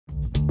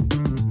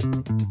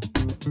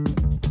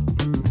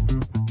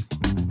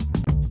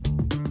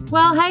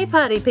Well, hey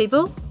party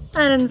people.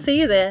 I didn't see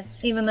you there,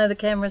 even though the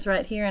camera's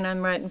right here and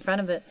I'm right in front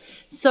of it.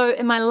 So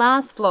in my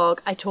last vlog,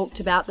 I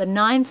talked about the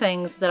 9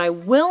 things that I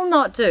will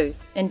not do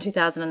in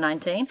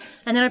 2019,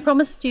 and then I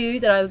promised you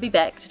that I would be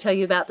back to tell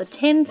you about the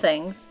 10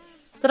 things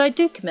that I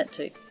do commit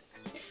to.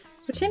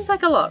 Which seems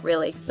like a lot,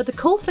 really. But the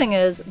cool thing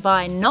is,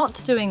 by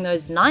not doing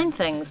those 9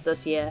 things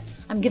this year,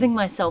 I'm giving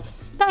myself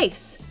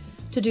space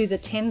to do the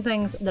 10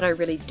 things that I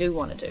really do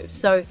want to do.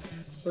 So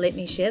let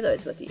me share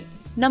those with you.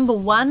 Number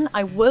 1,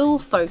 I will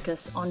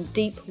focus on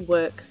deep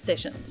work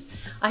sessions.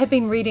 I have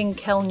been reading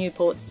Cal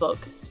Newport's book,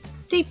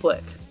 Deep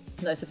Work.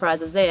 No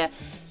surprises there.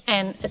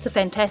 And it's a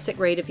fantastic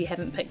read if you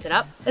haven't picked it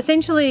up.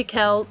 Essentially,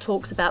 Cal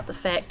talks about the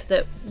fact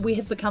that we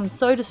have become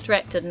so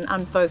distracted and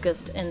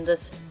unfocused in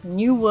this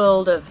new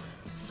world of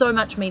so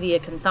much media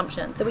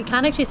consumption that we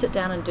can't actually sit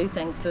down and do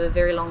things for a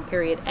very long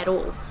period at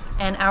all.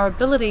 And our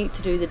ability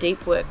to do the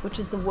deep work, which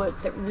is the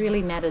work that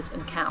really matters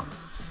and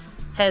counts,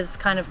 has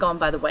kind of gone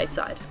by the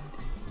wayside.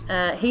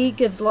 He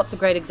gives lots of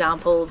great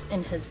examples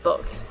in his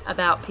book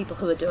about people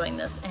who are doing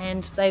this,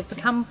 and they've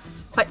become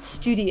quite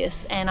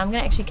studious, and I'm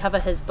going to actually cover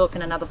his book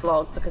in another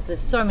vlog because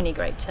there's so many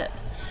great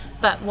tips.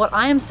 But what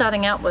I am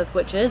starting out with,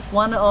 which is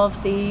one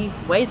of the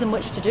ways in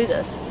which to do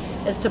this,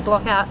 is to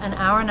block out an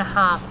hour and a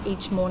half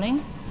each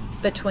morning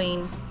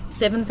between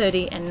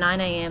 7:30 and 9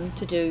 AM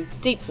to do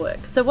deep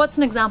work. So what's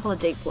an example of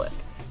deep work?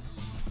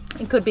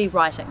 It could be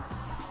writing,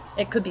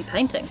 it could be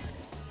painting,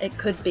 it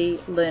could be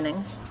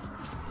learning.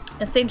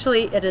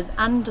 Essentially, it is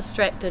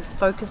undistracted,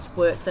 focused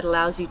work that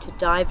allows you to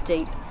dive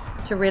deep,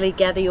 to really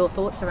gather your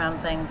thoughts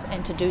around things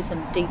and to do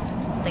some deep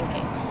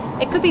thinking.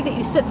 It could be that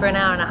you sit for an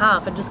hour and a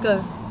half and just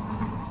go,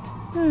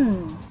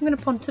 I'm going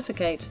to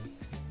pontificate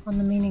on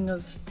the meaning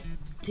of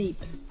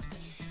deep.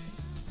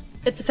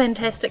 It's a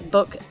fantastic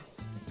book,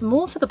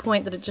 more for the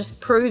point that it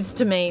just proves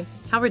to me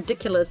how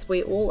ridiculous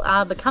we all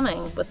are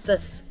becoming with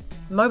this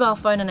mobile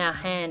phone in our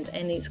hand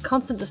and these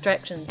constant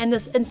distractions and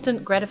this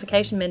instant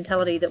gratification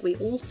mentality that we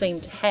all seem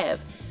to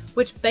have,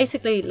 which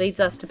basically leads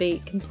us to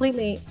be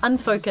completely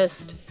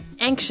unfocused,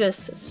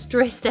 anxious,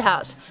 stressed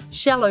out,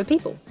 shallow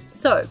people.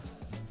 So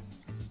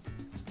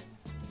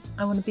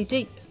I want to be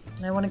deep,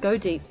 and I want to go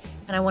deep,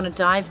 and I want to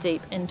dive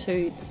deep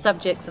into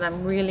subjects that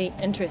I'm really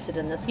interested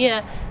in this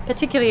year,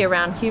 particularly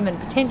around human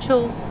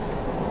potential,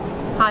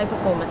 high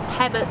performance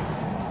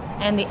habits,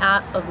 and the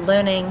art of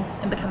learning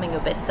and becoming your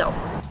best self.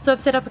 So I've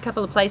set up a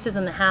couple of places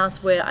in the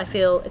house where I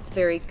feel it's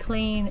very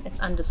clean, it's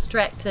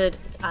undistracted,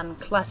 it's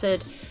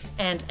uncluttered,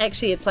 and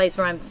actually a place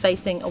where I'm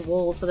facing a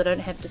wall so that I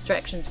don't have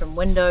distractions from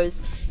windows.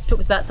 He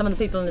talks about some of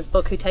the people in his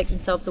book who take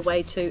themselves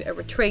away to a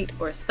retreat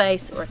or a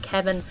space or a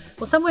cabin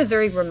or somewhere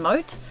very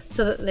remote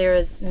so that there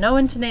is no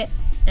internet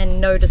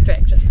and no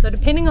distractions. So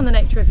depending on the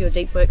nature of your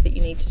deep work that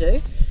you need to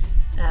do,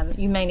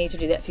 you may need to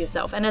do that for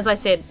yourself. And as I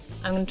said,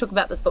 I'm going to talk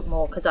about this book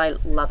more because I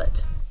love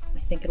it. I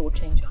think it will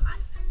change your life.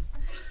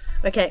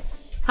 Okay,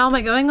 how am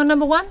I going on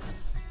number 1?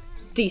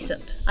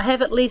 Decent. I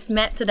have at least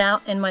mapped it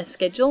out in my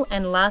schedule,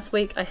 and last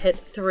week I hit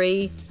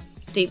 3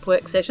 deep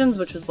work sessions,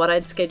 which was what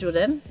I'd scheduled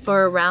in,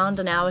 for around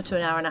an hour to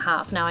an hour and a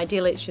half. Now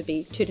ideally it should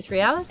be 2 to 3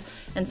 hours,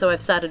 and so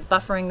I've started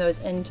buffering those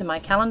into my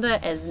calendar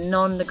as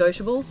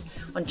non-negotiables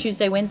on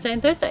Tuesday, Wednesday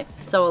and Thursday.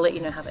 So I'll let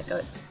you know how that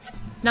goes.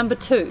 Number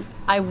 2,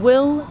 I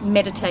will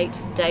meditate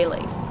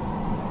daily.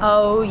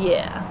 Oh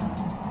yeah.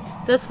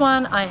 This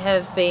one I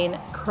have been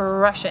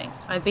crushing.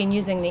 I've been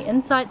using the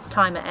Insights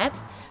Timer app,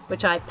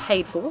 which I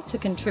paid for to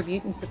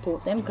contribute and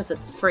support them because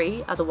it's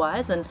free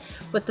otherwise, and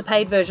with the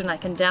paid version I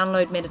can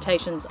download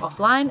meditations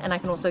offline, and I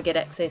can also get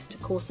access to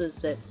courses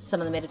that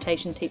some of the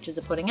meditation teachers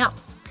are putting up.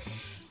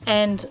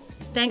 And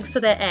thanks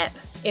to that app,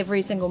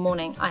 every single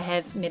morning I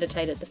have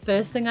meditated. The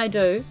first thing I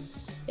do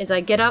is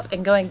I get up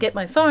and go and get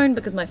my phone,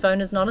 because my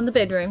phone is not in the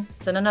bedroom,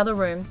 it's in another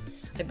room.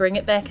 I bring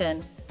it back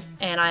in,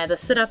 and I either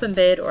sit up in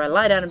bed or I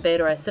lie down in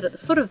bed or I sit at the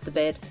foot of the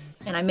bed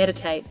and I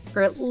meditate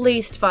for at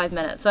least 5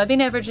 minutes. So I've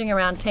been averaging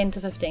around 10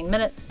 to 15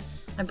 minutes.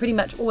 I'm pretty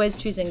much always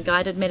choosing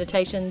guided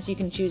meditations. You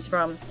can choose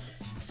from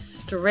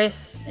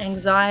stress,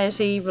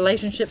 anxiety,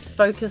 relationships,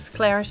 focus,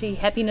 clarity,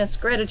 happiness,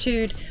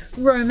 gratitude,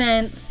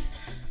 romance,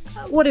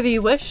 whatever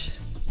you wish.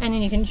 And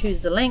then you can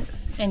choose the length,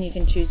 and you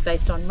can choose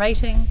based on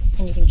rating,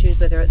 and you can choose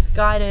whether it's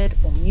guided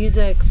or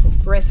music or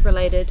breath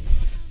related.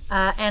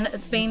 And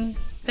it's been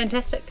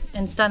fantastic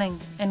and stunning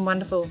and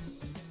wonderful.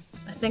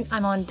 I think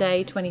I'm on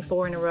day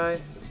 24 in a row.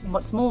 And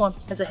what's more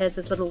is it has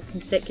this little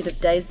consecutive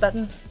days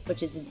button,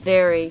 which is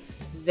very,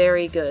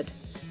 very good.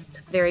 It's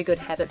a very good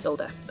habit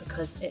builder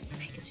because it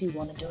makes you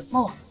want to do it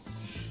more.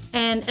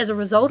 And as a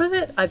result of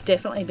it, I've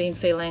definitely been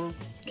feeling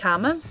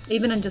calmer,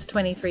 even in just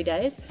 23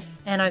 days.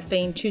 And I've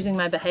been choosing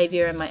my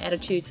behavior and my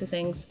attitude to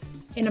things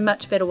in a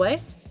much better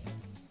way.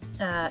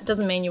 It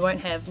doesn't mean you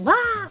won't have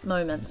wah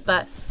moments,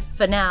 but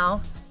for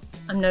now,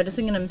 I'm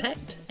noticing an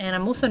impact, and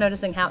I'm also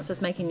noticing how it's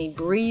just making me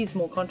breathe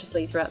more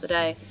consciously throughout the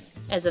day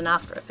as an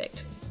after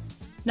effect.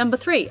 Number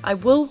 3, I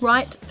will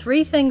write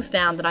 3 things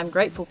down that I'm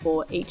grateful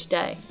for each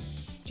day.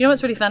 Do you know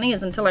what's really funny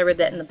is until I read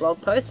that in the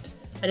blog post,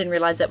 I didn't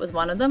realize that was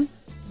one of them,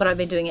 but I've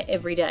been doing it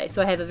every day.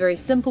 So I have a very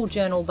simple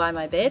journal by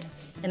my bed,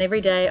 And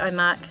every day I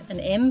mark an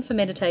M for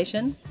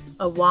meditation,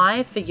 a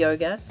Y for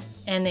yoga,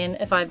 and then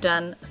if I've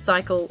done a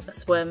cycle, a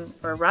swim,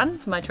 or a run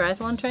for my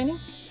triathlon training.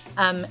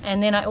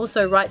 And then I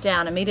also write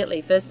down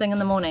immediately, first thing in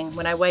the morning,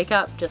 when I wake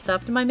up, just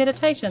after my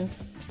meditation,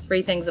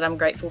 3 things that I'm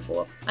grateful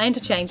for. I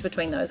interchange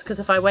between those, because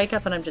if I wake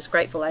up and I'm just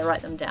grateful, I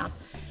write them down.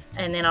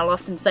 And then I'll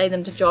often say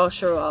them to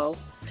Josh, or I'll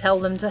tell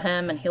them to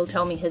him and he'll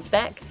tell me his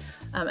back.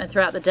 And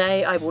throughout the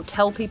day, I will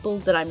tell people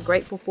that I'm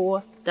grateful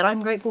for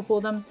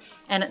them.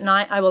 And at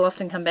night, I will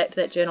often come back to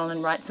that journal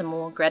and write some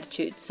more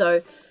gratitude.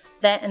 So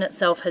that in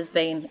itself has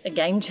been a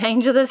game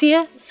changer this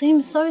year.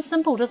 Seems so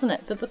simple, doesn't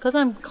it? But because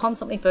I'm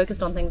constantly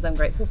focused on things I'm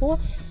grateful for,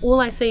 all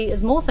I see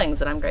is more things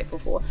that I'm grateful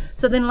for.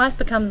 So then life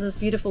becomes this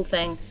beautiful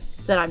thing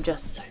that I'm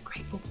just so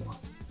grateful for.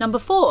 Number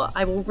 4,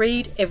 I will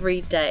read every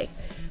day.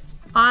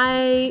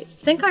 I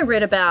think I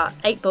read about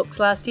 8 books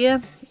last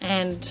year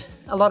and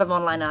a lot of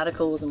online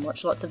articles and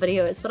watched lots of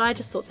videos, but I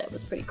just thought that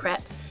was pretty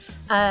crap.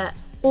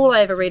 All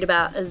I ever read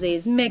about is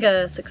these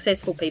mega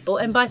successful people,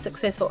 and by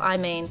successful I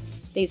mean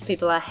these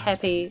people are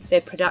happy,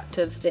 they're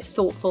productive, they're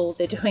thoughtful,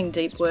 they're doing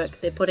deep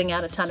work, they're putting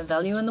out a ton of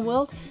value in the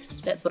world.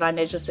 That's what I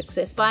measure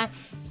success by,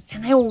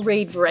 and they all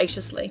read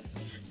voraciously.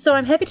 So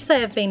I'm happy to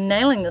say I've been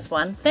nailing this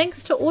one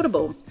thanks to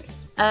Audible,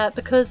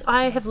 because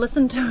I have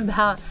listened to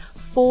about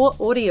 4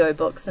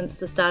 audiobooks since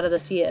the start of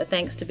this year,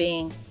 thanks to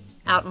being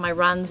out on my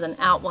runs and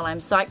out while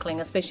I'm cycling,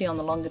 especially on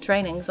the longer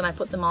trainings, and I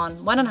put them on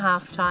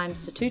 1.5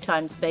 times to 2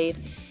 times speed,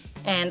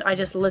 and I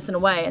just listen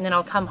away, and then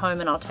I'll come home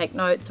and I'll take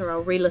notes or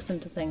I'll re-listen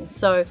to things.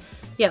 So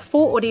yeah,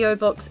 4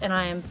 audiobooks, and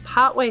I am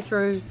partway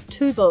through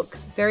 2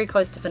 books, very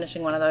close to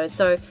finishing one of those.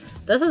 So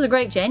this is a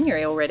great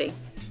January already.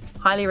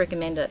 Highly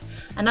recommend it.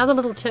 Another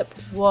little tip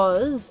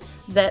was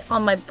that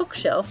on my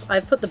bookshelf,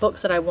 I've put the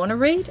books that I want to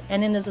read,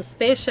 and then there's a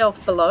spare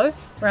shelf below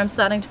where I'm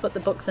starting to put the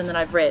books in that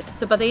I've read.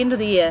 So by the end of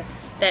the year,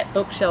 that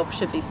bookshelf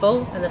should be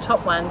full, and the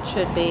top one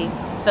should be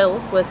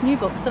filled with new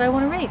books that I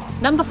want to read.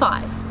 Number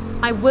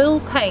 5, I will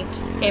paint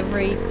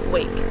every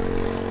week.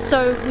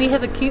 So we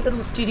have a cute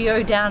little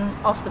studio down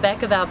off the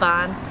back of our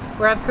barn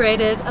where I've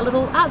created a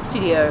little art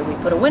studio. We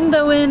put a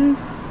window in,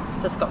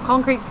 it's just got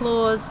concrete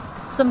floors,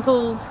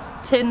 simple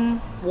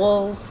tin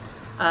walls,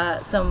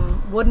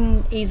 some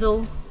wooden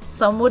easel,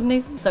 so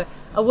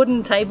a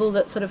wooden table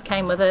that sort of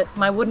came with it,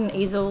 my wooden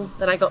easel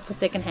that I got for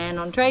secondhand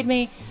on Trade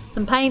Me,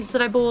 some paints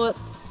that I bought,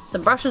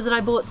 some brushes that I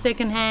bought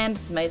secondhand,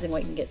 it's amazing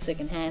what you can get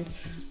secondhand,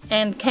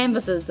 and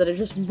canvases that are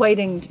just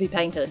waiting to be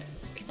painted.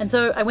 And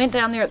so I went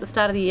down there at the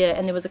start of the year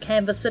and there was a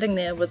canvas sitting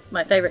there with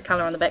my favourite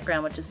colour on the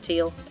background, which is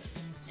teal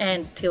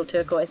and teal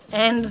turquoise,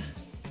 and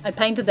I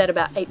painted that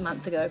about 8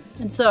 months ago.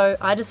 And so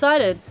I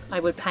decided I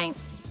would paint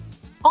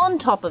on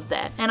top of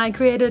that, and I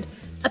created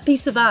a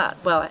piece of art.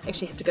 Well, I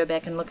actually have to go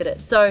back and look at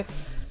it. So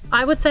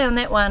I would say on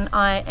that one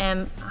I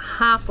am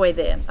halfway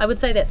there. I would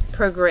say that's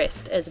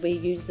progressed, as we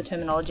use the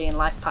terminology in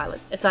Life Pilot.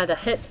 It's either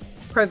hit,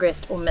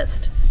 progressed, or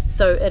missed.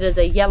 So it is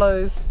a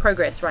yellow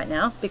progress right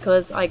now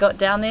because I got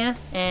down there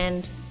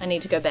and I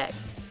need to go back.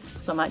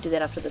 So I might do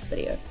that after this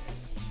video.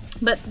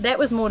 But that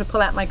was more to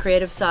pull out my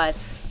creative side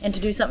and to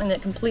do something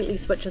that completely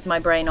switches my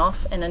brain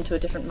off and into a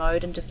different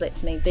mode and just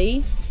lets me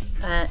be.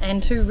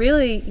 And to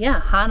really,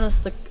 harness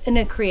the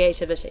inner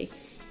creativity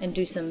and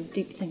do some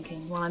deep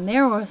thinking while I'm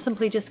there, or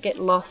simply just get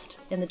lost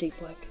in the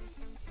deep work.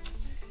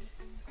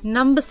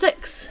 Number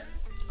 6,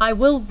 I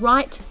will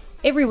write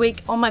every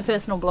week on my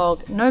personal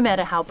blog, no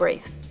matter how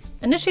brief.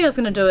 Initially I was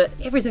going to do it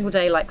every single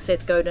day like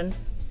Seth Godin,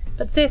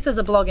 but Seth is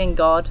a blogging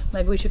god,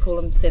 maybe we should call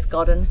him Seth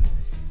Godin.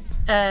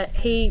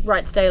 He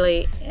writes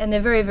daily and they're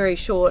very, very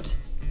short,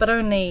 but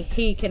only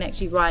he can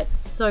actually write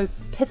so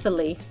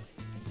pithily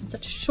in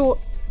such a short,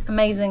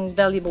 amazing,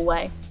 valuable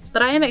way.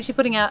 But I am actually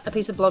putting out a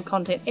piece of blog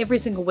content every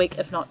single week,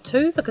 if not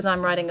 2, because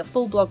I'm writing a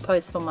full blog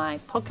post for my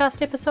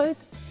podcast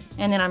episodes,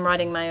 and then I'm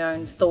writing my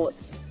own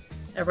thoughts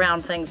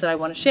around things that I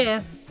want to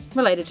share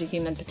related to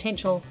human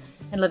potential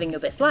and living your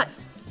best life.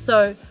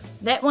 So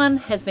that one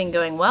has been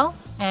going well,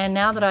 and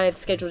now that I've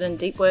scheduled in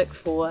deep work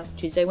for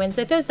Tuesday,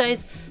 Wednesday,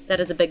 Thursdays, that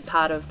is a big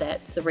part of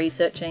that. It's the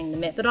researching, the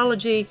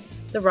methodology,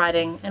 the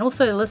writing, and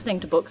also listening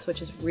to books,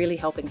 which is really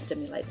helping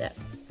stimulate that.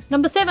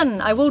 Number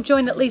 7, I will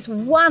join at least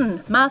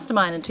one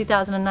mastermind in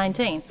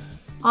 2019.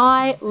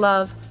 I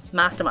love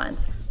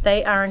masterminds.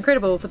 They are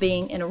incredible for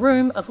being in a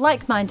room of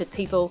like-minded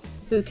people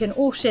who can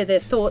all share their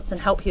thoughts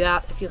and help you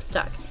out if you're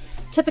stuck.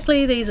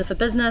 Typically these are for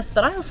business,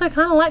 but I also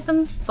kind of like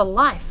them for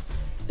life.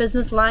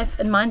 Business, life,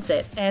 and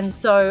mindset. And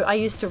so I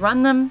used to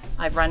run them.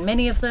 I've run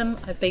many of them.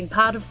 I've been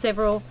part of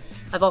several.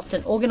 I've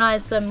often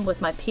organized them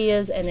with my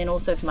peers and then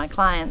also for my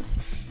clients.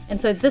 And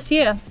so this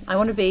year, I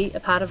want to be a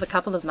part of a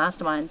couple of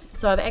masterminds.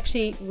 So I'm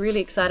actually really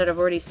excited. I've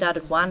already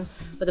started one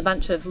with a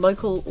bunch of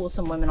local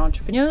awesome women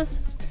entrepreneurs.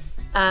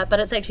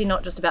 But it's actually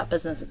not just about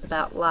business, it's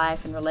about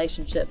life and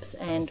relationships.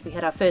 And we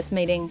had our first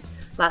meeting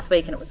last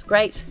week and it was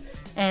great.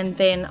 And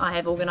then I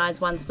have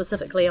organized one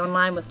specifically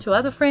online with 2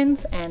 other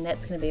friends, and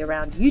that's going to be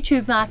around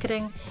YouTube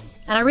marketing.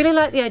 And I really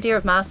like the idea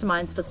of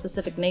masterminds for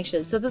specific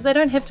niches so that they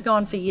don't have to go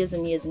on for years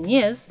and years and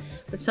years,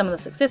 which some of the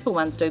successful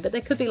ones do, but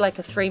there could be like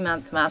a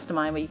 3-month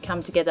mastermind where you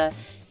come together,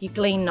 you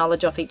glean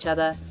knowledge off each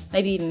other,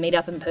 maybe even meet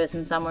up in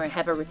person somewhere and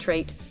have a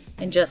retreat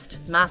and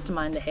just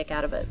mastermind the heck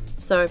out of it.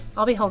 So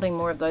I'll be holding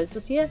more of those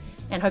this year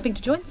and hoping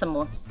to join some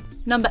more.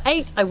 Number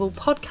 8, I will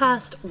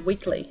podcast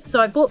weekly. So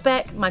I brought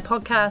back my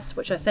podcast,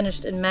 which I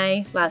finished in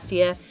May last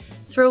year.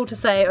 Thrilled to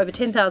say over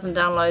 10,000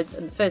 downloads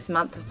in the first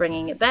month of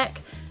bringing it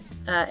back.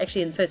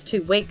 Actually in the first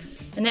 2 weeks,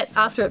 and that's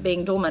after it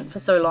being dormant for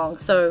so long.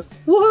 So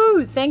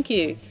woohoo, thank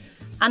you.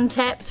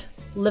 Untapped,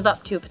 live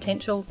up to your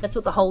potential. That's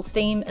what the whole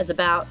theme is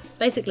about.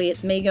 Basically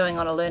it's me going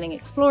on a learning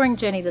exploring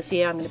journey this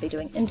year. I'm going to be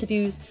doing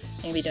interviews,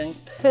 I'm going to be doing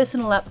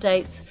personal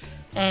updates,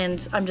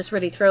 and I'm just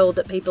really thrilled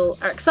that people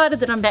are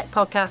excited that I'm back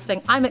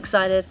podcasting. I'm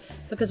excited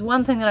because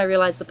one thing that I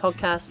realized the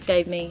podcast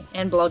gave me,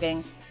 and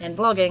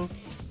blogging,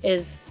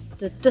 is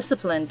the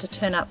discipline to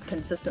turn up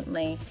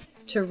consistently,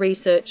 to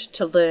research,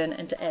 to learn,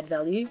 and to add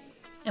value.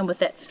 And with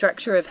that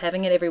structure of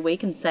having it every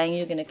week and saying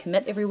you're going to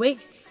commit every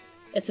week,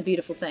 it's a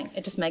beautiful thing.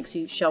 It just makes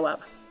you show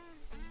up.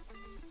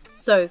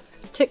 So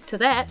tick to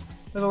that.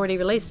 We've already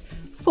released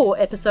 4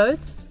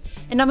 episodes.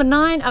 And number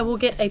 9, I will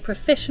get a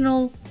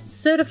professional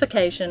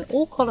certification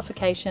or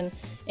qualification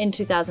in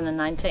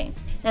 2019.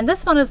 And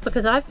this one is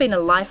because I've been a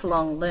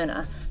lifelong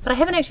learner, but I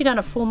haven't actually done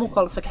a formal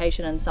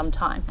qualification in some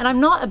time. And I'm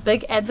not a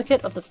big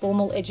advocate of the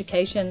formal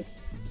education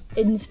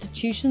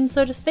institution,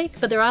 so to speak,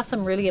 but there are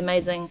some really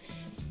amazing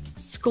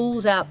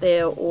schools out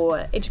there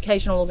or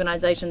educational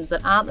organizations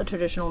that aren't the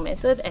traditional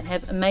method and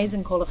have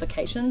amazing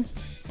qualifications,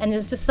 and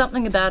there's just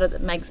something about it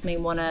that makes me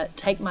want to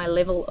take my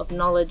level of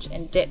knowledge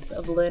and depth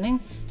of learning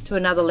to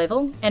another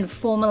level and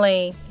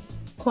formally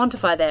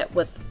quantify that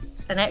with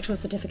an actual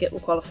certificate or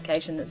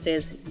qualification that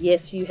says,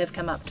 yes, you have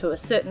come up to a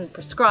certain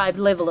prescribed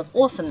level of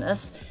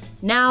awesomeness.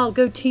 Now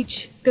go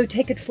teach, go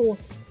take it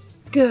forth,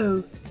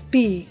 go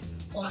be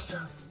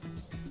awesome.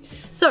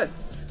 So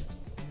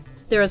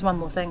there is one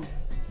more thing.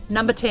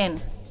 Number 10,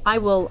 I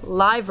will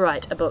live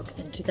write a book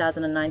in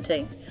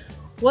 2019.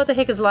 What the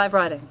heck is live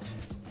writing?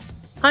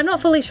 I'm not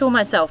fully sure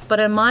myself, but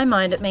in my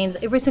mind it means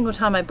every single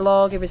time I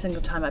blog, every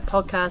single time I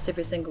podcast,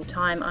 every single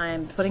time I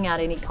am putting out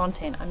any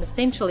content, I'm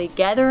essentially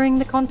gathering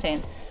the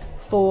content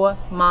for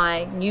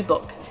my new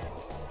book,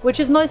 which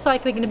is most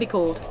likely going to be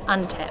called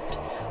Untapped.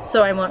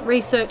 So I want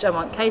research, I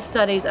want case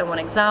studies, I want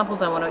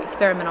examples, I want to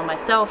experiment on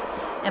myself,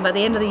 and by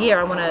the end of the year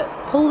I want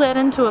to pull that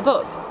into a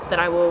book that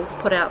I will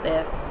put out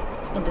there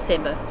in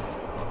December.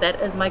 That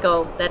is my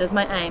goal, that is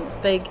my aim. It's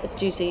big, it's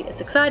juicy,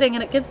 it's exciting,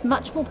 and it gives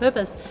much more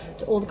purpose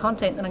to all the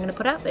content that I'm going to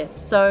put out there.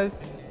 So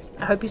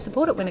I hope you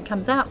support it when it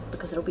comes out,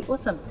 because it'll be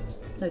awesome,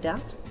 no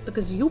doubt,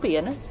 because you'll be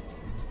in it.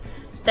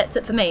 That's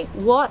it for me.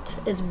 What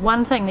is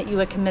one thing that you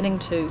are committing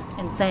to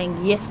and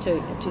saying yes to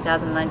in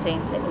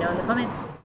 2019? Let me know in the comments.